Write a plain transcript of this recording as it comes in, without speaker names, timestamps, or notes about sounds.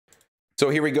So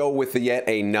here we go with yet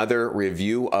another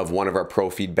review of one of our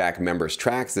Pro Feedback members'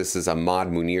 tracks. This is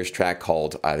Ahmad Munir's track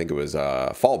called, I think it was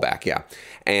Fallback, yeah.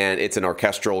 And it's an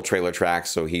orchestral trailer track,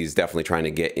 so he's definitely trying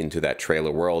to get into that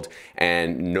trailer world.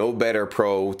 And no better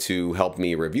pro to help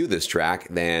me review this track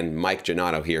than Mike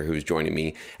Giannotto here, who's joining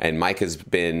me. And Mike has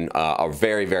been a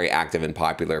very, very active and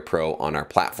popular pro on our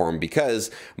platform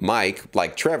because Mike,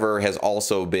 like Trevor, has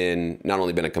also been not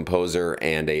only been a composer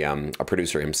and a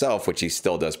producer himself, which he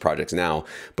still does projects now,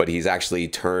 but he's actually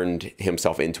turned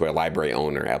himself into a library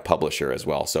owner, a publisher as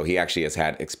well. So he actually has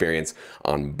had experience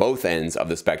on both ends of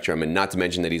the spectrum, and not to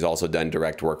mention that he's also done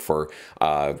direct work for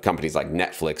companies like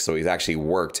Netflix. So he's actually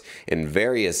worked in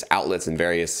various outlets and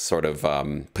various sort of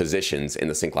positions in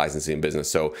the sync licensing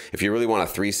business. So if you really want a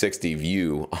 360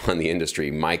 view on the industry,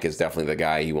 Mike is definitely the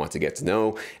guy you want to get to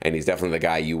know, and he's definitely the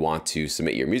guy you want to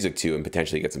submit your music to and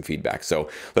potentially get some feedback. So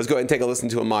let's go ahead and take a listen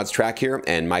to Ahmad's track here,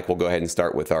 and Mike will go ahead and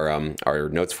start with our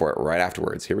notes for it right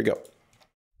afterwards. Here we go.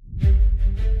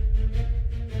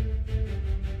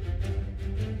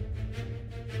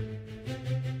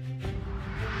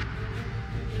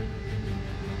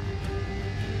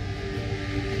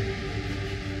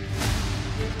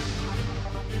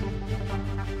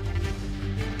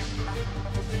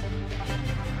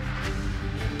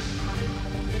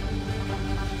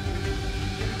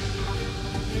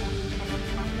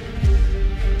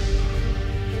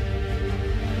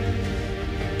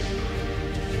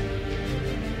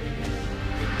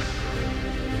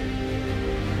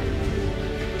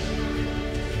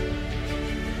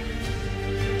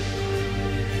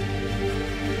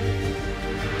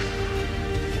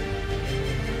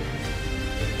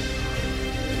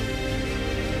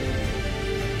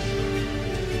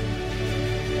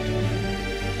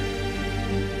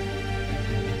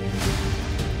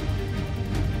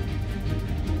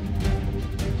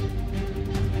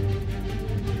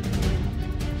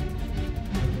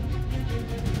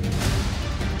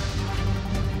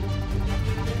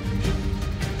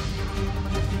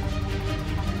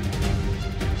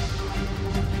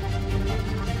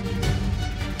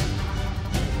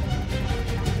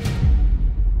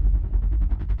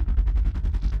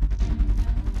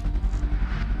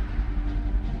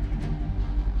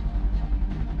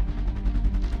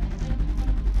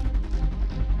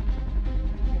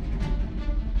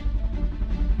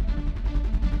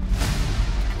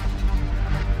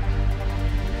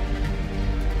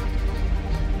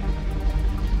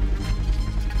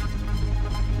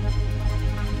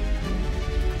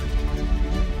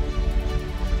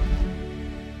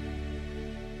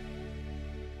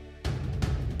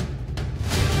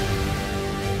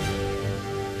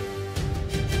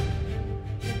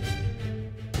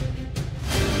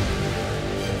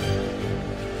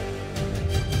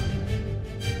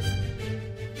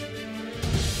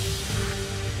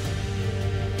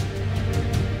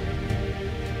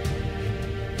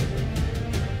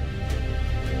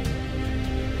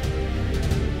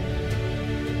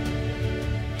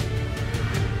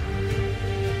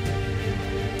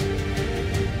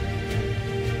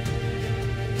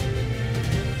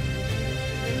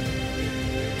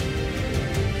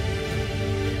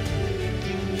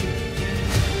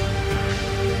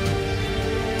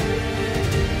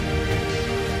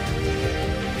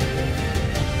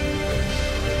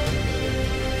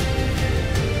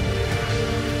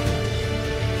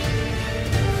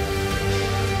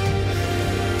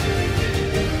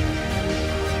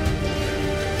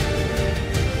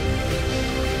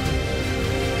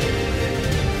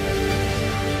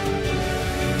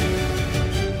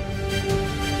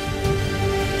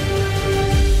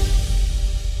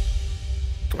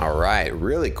 All right,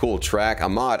 really cool track.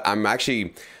 Ahmad, I'm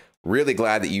actually really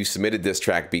glad that you submitted this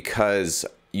track because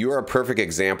you're a perfect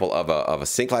example of a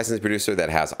sync license producer that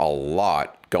has a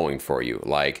lot going for you.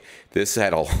 Like, this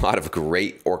had a lot of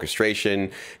great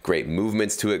orchestration, great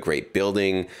movements to it, great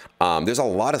building. There's a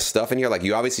lot of stuff in here. Like,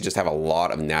 you obviously just have a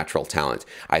lot of natural talent.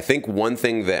 I think one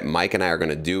thing that Mike and I are going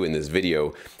to do in this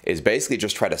video is basically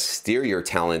just try to steer your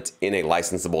talent in a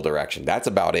licensable direction. That's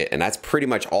about it, and that's pretty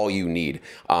much all you need.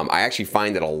 I actually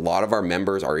find that a lot of our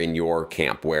members are in your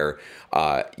camp where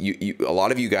a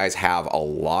lot of you guys have a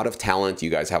lot of talent. You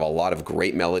guys have a lot of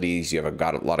great melodies. You have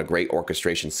got a lot of great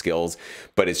orchestration skills,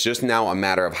 but it's just now a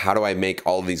matter of how do I make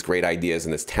all of these great ideas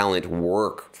and this talent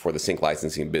work for the sync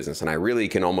licensing business. And I really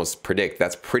can almost predict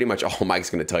that's pretty much all Mike's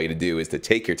going to tell you to do, is to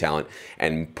take your talent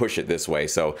and push it this way.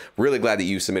 So really glad that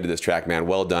you submitted this track, man.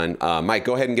 Well done. Mike,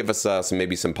 go ahead and give us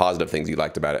maybe some positive things you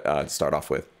liked about it to start off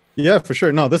with. Yeah, for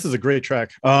sure. No, this is a great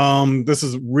track. This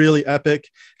is really epic,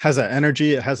 has that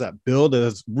energy, it has that build, it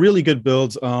has really good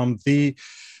builds.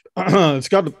 It's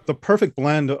got the perfect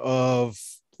blend of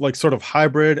like sort of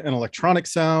hybrid and electronic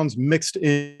sounds mixed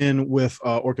in with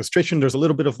orchestration. There's a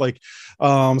little bit of like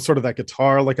sort of that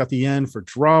guitar like at the end for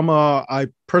drama. I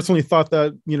personally thought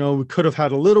that, you know, we could have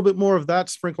had a little bit more of that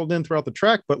sprinkled in throughout the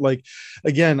track, but like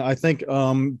again, I think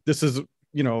this is,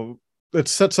 you know, it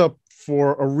sets up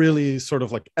for a really sort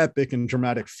of like epic and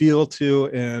dramatic feel to,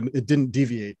 and it didn't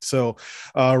deviate. So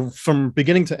from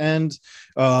beginning to end,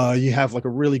 you have like a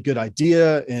really good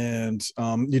idea, and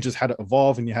you just had to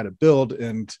evolve and you had to build.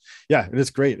 And yeah, it is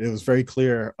great. It was very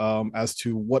clear as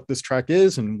to what this track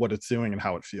is and what it's doing and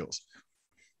how it feels.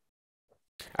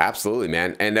 Absolutely,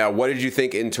 man. And what did you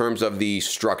think in terms of the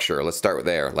structure? Let's start with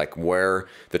there, like where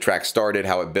the track started,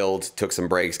 how it built, took some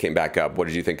breaks, came back up. What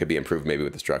did you think could be improved maybe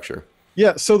with the structure?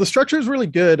 Yeah, so the structure is really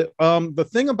good. The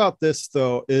thing about this,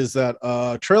 though, is that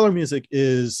trailer music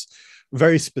is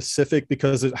very specific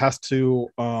because it has to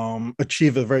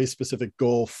achieve a very specific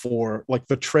goal for like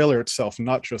the trailer itself,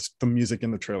 not just the music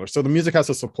in the trailer. So the music has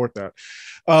to support that.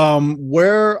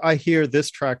 Where I hear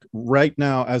this track right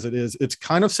now as it is, it's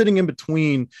kind of sitting in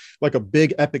between like a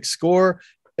big epic score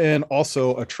and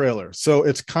also a trailer. So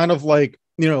it's kind of like,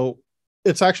 you know,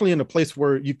 it's actually in a place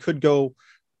where you could go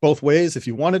both ways if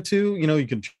you wanted to. You know, you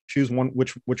can choose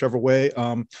whichever way.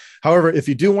 However, if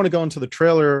you do want to go into the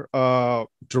trailer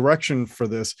direction for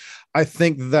this, I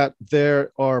think that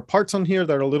there are parts on here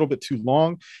that are a little bit too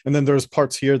long, and then there's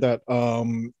parts here that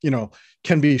you know,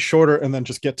 can be shorter and then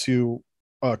just get to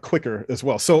quicker as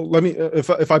well. So let me,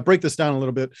 if I break this down a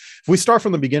little bit, if we start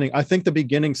from the beginning, I think the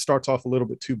beginning starts off a little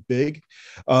bit too big.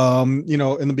 You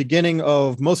know, in the beginning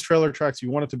of most trailer tracks,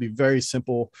 you want it to be very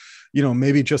simple, you know,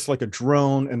 maybe just like a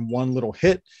drone and one little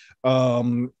hit,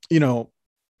 you know,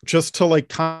 just to like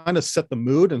kind of set the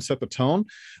mood and set the tone.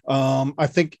 I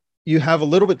think you have a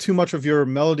little bit too much of your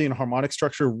melody and harmonic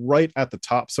structure right at the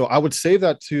top. So I would save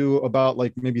that to about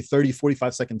like maybe 30,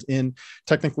 45 seconds in,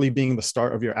 technically being the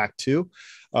start of your act two.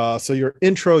 So your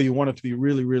intro, you want it to be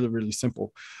really, really, really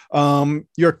simple.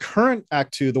 Your current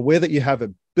act two, the way that you have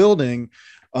it building,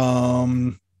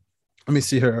 let me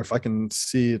see here if I can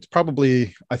see. It's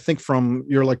probably, I think from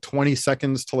your like 20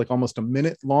 seconds to like almost a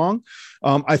minute long.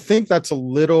 I think that's a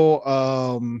little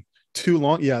too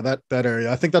long. Yeah, that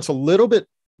area. I think that's a little bit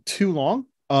too long.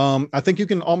 I think you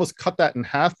can almost cut that in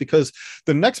half, because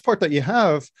the next part that you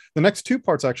have, the next two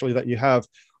parts actually that you have,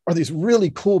 are these really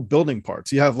cool building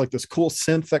parts. You have like this cool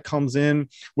synth that comes in,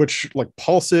 which like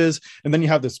pulses, and then you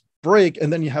have this break,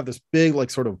 and then you have this big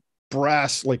like sort of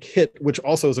brass like hit, which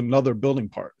also is another building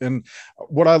part. And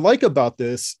what I like about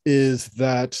this is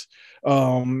that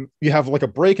you have like a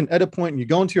break and edit point, and you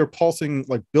go into your pulsing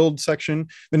like build section,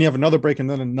 then you have another break and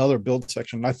then another build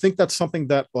section. And I think that's something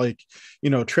that, like, you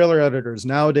know, trailer editors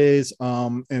nowadays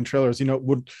and trailers, you know,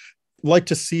 would like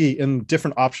to see in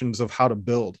different options of how to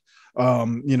build.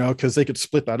 You know, because they could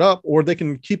split that up, or they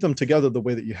can keep them together the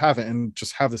way that you have it and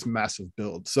just have this massive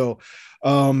build. So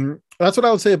that's what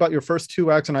I would say about your first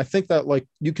two acts. And I think that like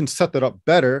you can set that up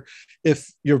better if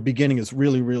your beginning is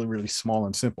really, really, really small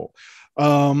and simple.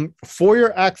 For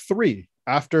your act three,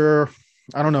 after,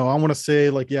 I don't know, I want to say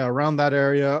like, yeah, around that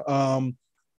area,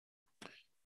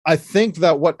 I think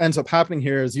that what ends up happening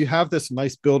here is you have this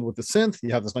nice build with the synth, you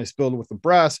have this nice build with the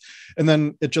brass, and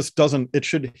then it just doesn't, it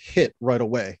should hit right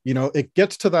away. You know, it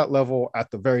gets to that level at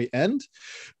the very end,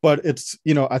 but it's,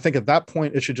 you know, I think at that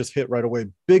point it should just hit right away.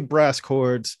 Big brass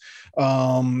chords,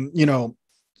 you know,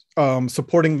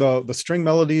 supporting the string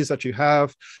melodies that you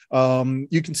have.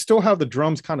 You can still have the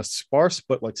drums kind of sparse,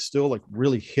 but like still like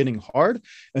really hitting hard.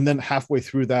 And then halfway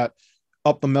through that,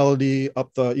 up the melody,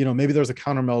 up the, you know, maybe there's a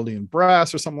counter melody in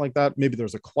brass or something like that. Maybe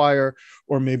there's a choir,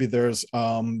 or maybe there's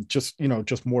just, you know,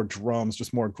 just more drums,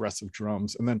 just more aggressive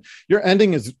drums. And then your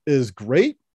ending is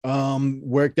great.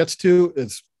 Where it gets to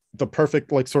is the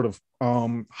perfect like sort of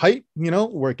height, you know,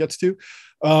 where it gets to.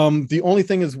 The only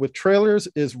thing is with trailers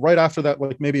is right after that,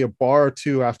 like maybe a bar or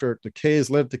two after it decays,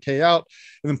 let it decay out,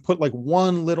 and then put like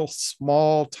one little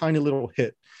small, tiny little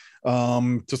hit,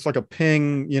 just like a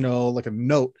ping, you know, like a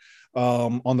note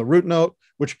on the root note,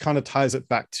 which kind of ties it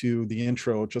back to the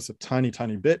intro just a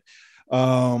tiny bit.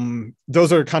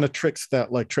 Those are kind of tricks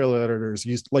that like trailer editors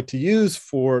like to use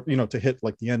for, you know, to hit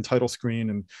like the end title screen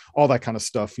and all that kind of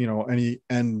stuff, you know, any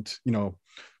end, you know,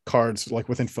 cards like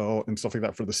with info and stuff like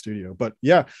that for the studio. But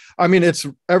yeah, I mean, it's,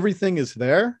 everything is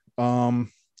there.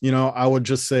 You know, I would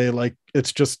just say like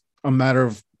it's just a matter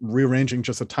of rearranging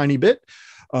just a tiny bit,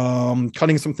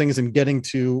 cutting some things and getting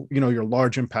to, you know, your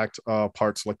large impact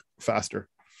parts like faster.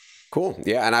 Cool.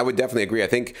 Yeah, and I would definitely agree. I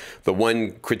think the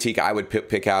one critique I would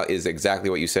pick out is exactly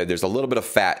what you said. There's a little bit of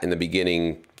fat in the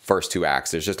beginning first two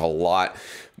acts. There's just a lot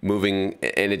moving,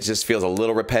 and it just feels a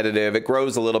little repetitive. It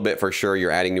grows a little bit for sure. You're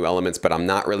adding new elements, but I'm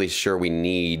not really sure we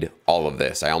need all of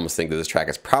this. I almost think that this track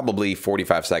is probably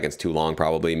 45 seconds too long,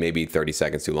 probably maybe 30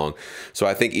 seconds too long. So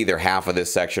I think either half of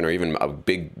this section or even a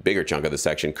bigger chunk of the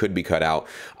section could be cut out.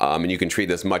 And you can treat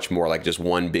this much more like just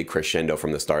one big crescendo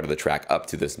from the start of the track up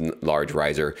to this large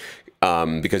riser.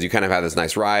 Because you kind of have this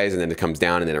nice rise and then it comes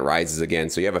down and then it rises again.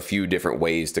 So you have a few different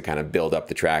ways to kind of build up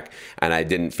the track. And I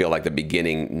didn't feel like the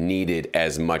beginning needed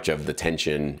as much of the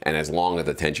tension and as long of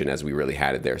the tension as we really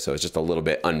had it there. So it's just a little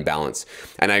bit unbalanced.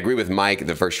 And I agree with Mike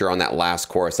that for sure on that last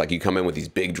chorus, like you come in with these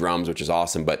big drums, which is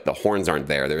awesome, but the horns aren't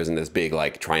there. There isn't this big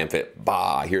like triumphant,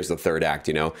 bah, here's the third act,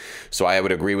 you know? So I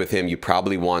would agree with him. You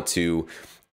probably want to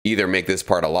either make this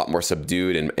part a lot more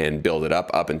subdued and build it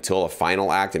up until a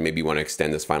final act, and maybe you want to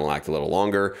extend this final act a little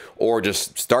longer, or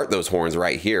just start those horns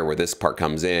right here where this part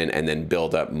comes in and then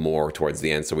build up more towards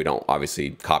the end so we don't obviously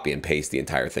copy and paste the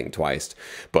entire thing twice.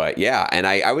 But yeah, and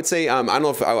I would say, I don't know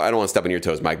if, I don't want to step on your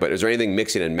toes, Mike, but is there anything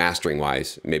mixing and mastering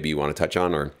wise maybe you want to touch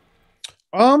on? Or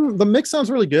The mix sounds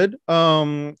really good.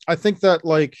 I think that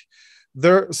like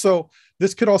so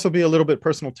this could also be a little bit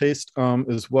personal taste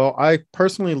as well. I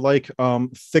personally like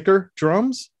thicker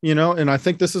drums, you know, and I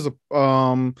think this is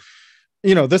a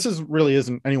you know, this is really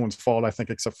isn't anyone's fault, I think,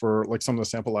 except for like some of the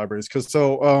sample libraries, because a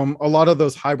lot of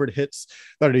those hybrid hits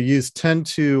that are used tend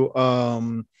to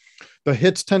the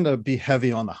hits tend to be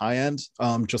heavy on the high end,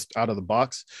 just out of the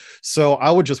box. So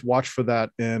I would just watch for that.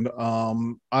 And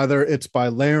either it's by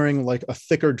layering like a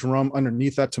thicker drum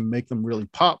underneath that to make them really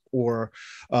pop, or,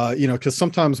 you know, because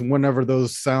sometimes whenever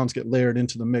those sounds get layered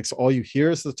into the mix, all you hear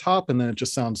is the top, and then it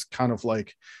just sounds kind of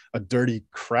like a dirty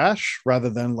crash rather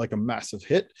than like a massive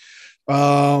hit.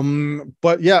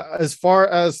 But yeah, as far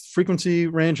as frequency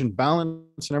range and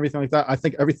balance and everything like that, I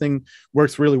think everything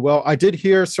works really well. I did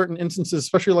hear certain instances,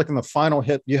 especially like in the final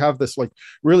hit, you have this like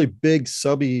really big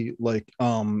subby like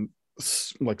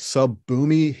sub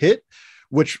boomy hit,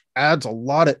 which adds a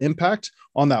lot of impact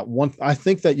on that one. I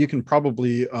think that you can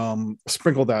probably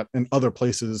sprinkle that in other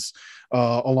places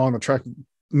along the track,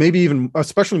 maybe even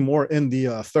especially more in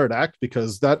the third act,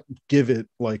 because that give it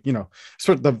like, you know,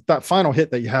 sort of that final hit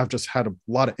that you have just had a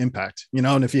lot of impact, you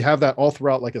know. And if you have that all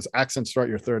throughout like as accents throughout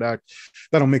your third act,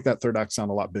 that'll make that third act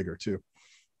sound a lot bigger too.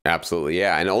 absolutely,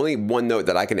 yeah. And only one note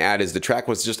that I can add is the track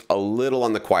was just a little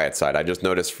on the quiet side. I just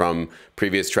noticed from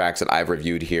previous tracks that I've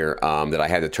reviewed here that I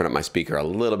had to turn up my speaker a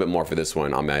little bit more for this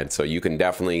one, Ahmed. So you can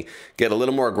definitely get a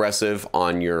little more aggressive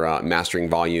on your mastering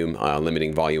volume,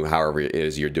 limiting volume, however it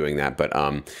is you're doing that.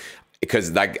 But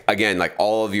because like again, like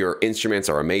all of your instruments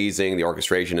are amazing, the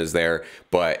orchestration is there,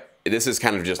 but this is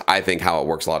kind of just, I think, how it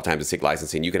works a lot of times in sync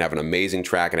licensing. You can have an amazing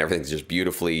track and everything's just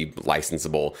beautifully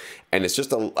licensable. And it's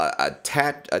just a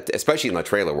tad, especially in the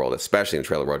trailer world,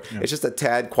 yeah, it's just a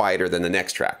tad quieter than the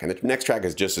next track. And the next track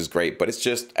is just as great, but it's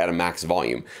just at a max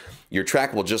volume. Your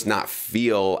track will just not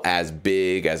feel as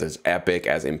big, as epic,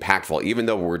 as impactful, even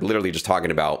though we're literally just talking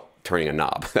about turning a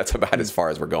knob. That's about as far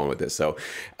as we're going with this. So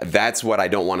that's what I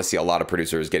don't want to see a lot of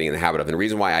producers getting in the habit of. And the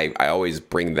reason why I always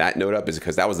bring that note up is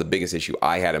because that was the biggest issue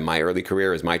I had in my early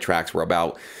career, is my tracks were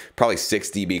about probably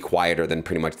 6 dB quieter than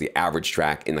pretty much the average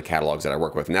track in the catalogs that I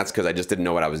work with. And that's because I just didn't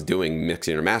know what I was doing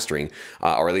mixing or mastering,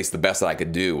 or at least the best that I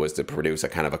could do was to produce a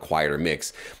kind of a quieter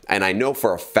mix. And I know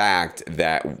for a fact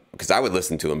that, because I would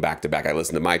listen to them back to back, I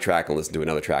listened to my track and listen to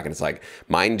another track, and it's like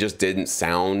mine just didn't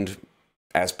sound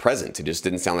as present. It just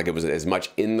didn't sound like it was as much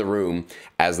in the room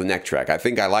as the next track. I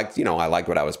think I liked, you know, I liked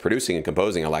what I was producing and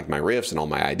composing. I liked my riffs and all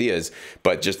my ideas,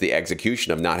 but just the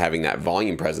execution of not having that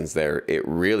volume presence there, it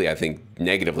really, I think,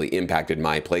 negatively impacted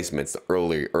my placements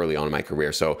early on in my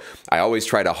career. So I always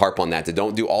try to harp on that, to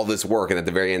don't do all this work and at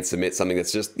the very end submit something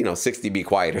that's just, you know, 6 dB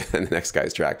quieter than the next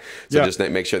guy's track. So yeah, just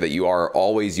make sure that you are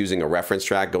always using a reference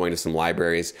track, going to some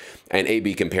libraries, and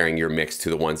A/B comparing your mix to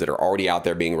the ones that are already out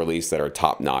there being released that are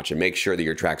top notch, and make sure that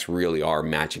your tracks really are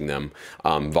matching them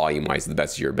volume wise to the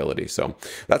best of your ability. So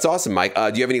that's awesome, Mike.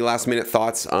 Do you have any last minute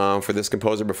thoughts for this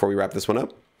composer before we wrap this one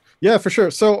up? Yeah, for sure.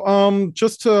 So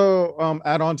just to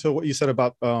add on to what you said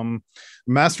about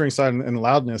mastering side and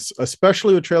loudness,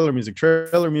 especially with trailer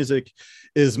music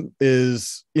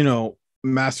is, you know,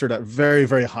 mastered at very,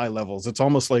 very high levels. It's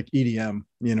almost like EDM,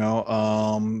 you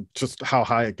know, just how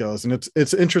high it goes. And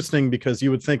it's interesting because you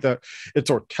would think that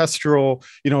it's orchestral,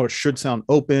 you know, it should sound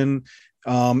open,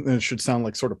 and it should sound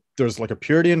like sort of there's like a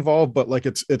purity involved, but like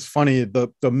it's funny,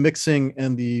 the mixing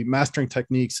and the mastering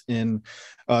techniques in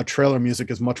trailer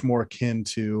music is much more akin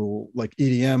to like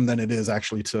EDM than it is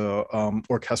actually to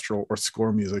orchestral or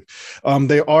score music.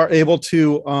 They are able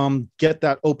to get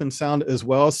that open sound as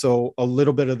well, so a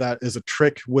little bit of that is a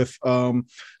trick with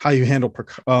how you handle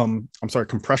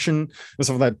compression and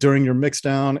stuff like that during your mix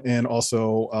down, and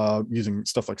also using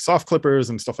stuff like soft clippers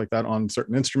and stuff like that on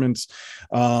certain instruments.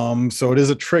 So it is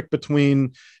a trick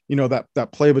between, you know,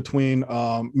 that play between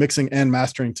mixing and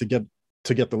mastering to get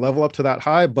the level up to that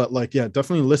high. But like, yeah,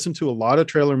 definitely listen to a lot of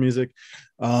trailer music,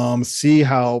 see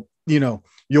how, you know,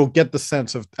 you'll get the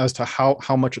sense of as to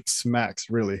how much it smacks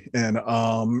really.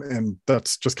 And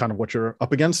that's just kind of what you're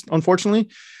up against, unfortunately.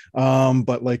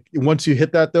 But like once you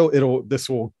hit that though, this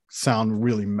will sound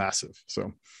really massive.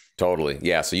 So totally.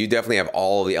 Yeah. So you definitely have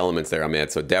all the elements there,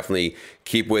 Ahmed. So definitely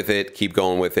keep with it, keep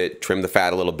going with it, trim the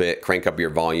fat a little bit, crank up your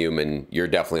volume, and you're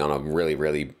definitely on a really,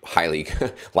 really highly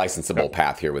licensable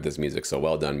path here with this music. So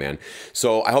well done, man.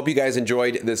 So I hope you guys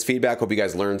enjoyed this feedback. Hope you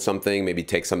guys learned something, maybe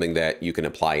take something that you can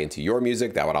apply into your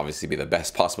music. That would obviously be the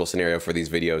best possible scenario for these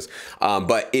videos.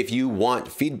 But if you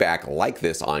want feedback like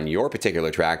this on your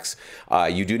particular tracks,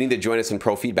 you do need to join us in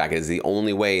Pro Feedback. It is the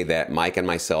only way that Mike and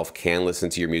myself can listen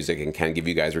to your music and can give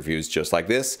you guys reviews just like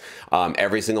this.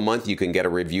 Every single month you can get a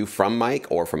review from Mike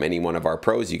or from any one of our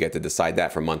pros. You get to decide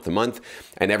that from month to month.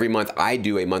 And every month I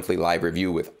do a monthly live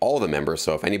review with all the members.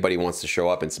 So if anybody wants to show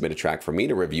up and submit a track for me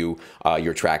to review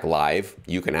your track live,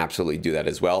 you can absolutely do that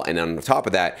as well. And on top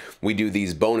of that, we do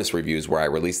these bonus reviews where I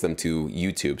release them to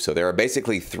YouTube. So there are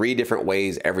basically 3 different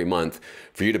ways every month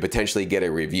for you to potentially get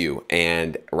a review.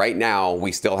 And right now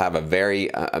we still have a very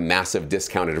massive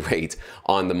discounted rate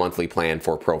on the monthly plan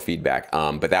for Pro Feedback.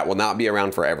 But that will not be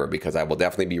around forever, because I will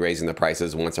definitely be raising the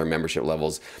prices once our membership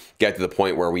levels get to the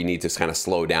point where we need to kind of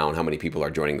slow down how many people are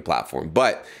joining the platform.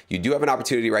 But you do have an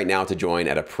opportunity right now to join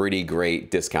at a pretty great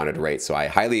discounted rate. So I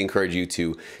highly encourage you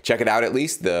to check it out at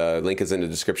least. The link is in the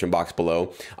description box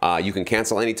below. You can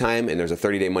cancel anytime, and there's a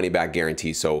 30-day money-back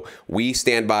guarantee. So we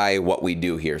stand by what we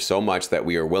do here so much that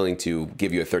we are willing to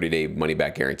give you a 30-day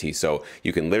money-back guarantee. So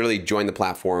you can literally join the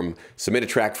platform, submit a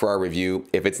track for our review.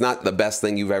 If it's not the best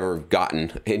thing you've ever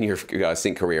gotten in your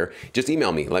sync career, just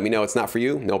email me. Let me know it's not for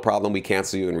you. No problem. We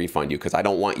cancel you and refund you, because I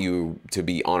don't want you to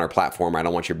be on our platform. I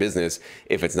don't want your business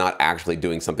if it's not actually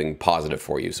doing something positive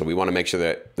for you. So we want to make sure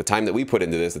that the time that we put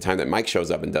into this, the time that Mike shows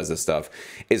up and does this stuff,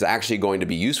 is actually going to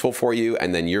be useful for you.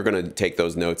 And then you're going to take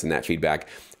those notes and that feedback,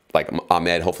 like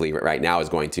Ahmed hopefully right now is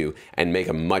going to, and make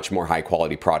a much more high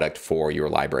quality product for your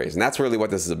libraries. And that's really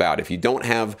what this is about. If you don't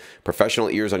have professional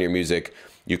ears on your music,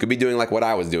 you could be doing like what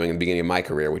I was doing in the beginning of my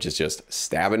career, which is just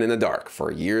stabbing in the dark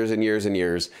for years and years and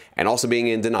years, and also being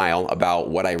in denial about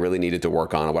what I really needed to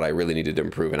work on and what I really needed to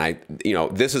improve. And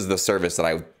this is the service that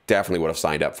I definitely would have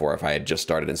signed up for if I had just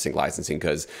started in sync licensing,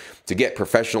 because to get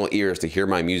professional ears to hear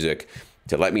my music,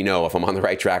 to let me know if I'm on the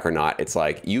right track or not, it's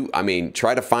like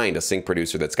try to find a sync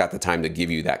producer that's got the time to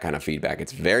give you that kind of feedback.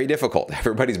 It's very difficult.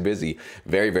 Everybody's busy,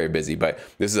 very, very busy, but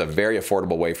this is a very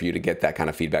affordable way for you to get that kind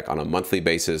of feedback on a monthly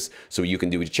basis, so you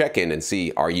can do a check-in and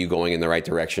see, are you going in the right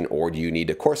direction, or do you need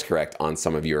to course correct on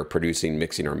some of your producing,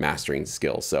 mixing, or mastering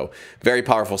skills? So very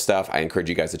powerful stuff. I encourage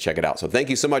you guys to check it out. So thank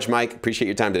you so much, Mike. Appreciate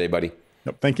your time today, buddy.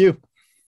 Yep, thank you.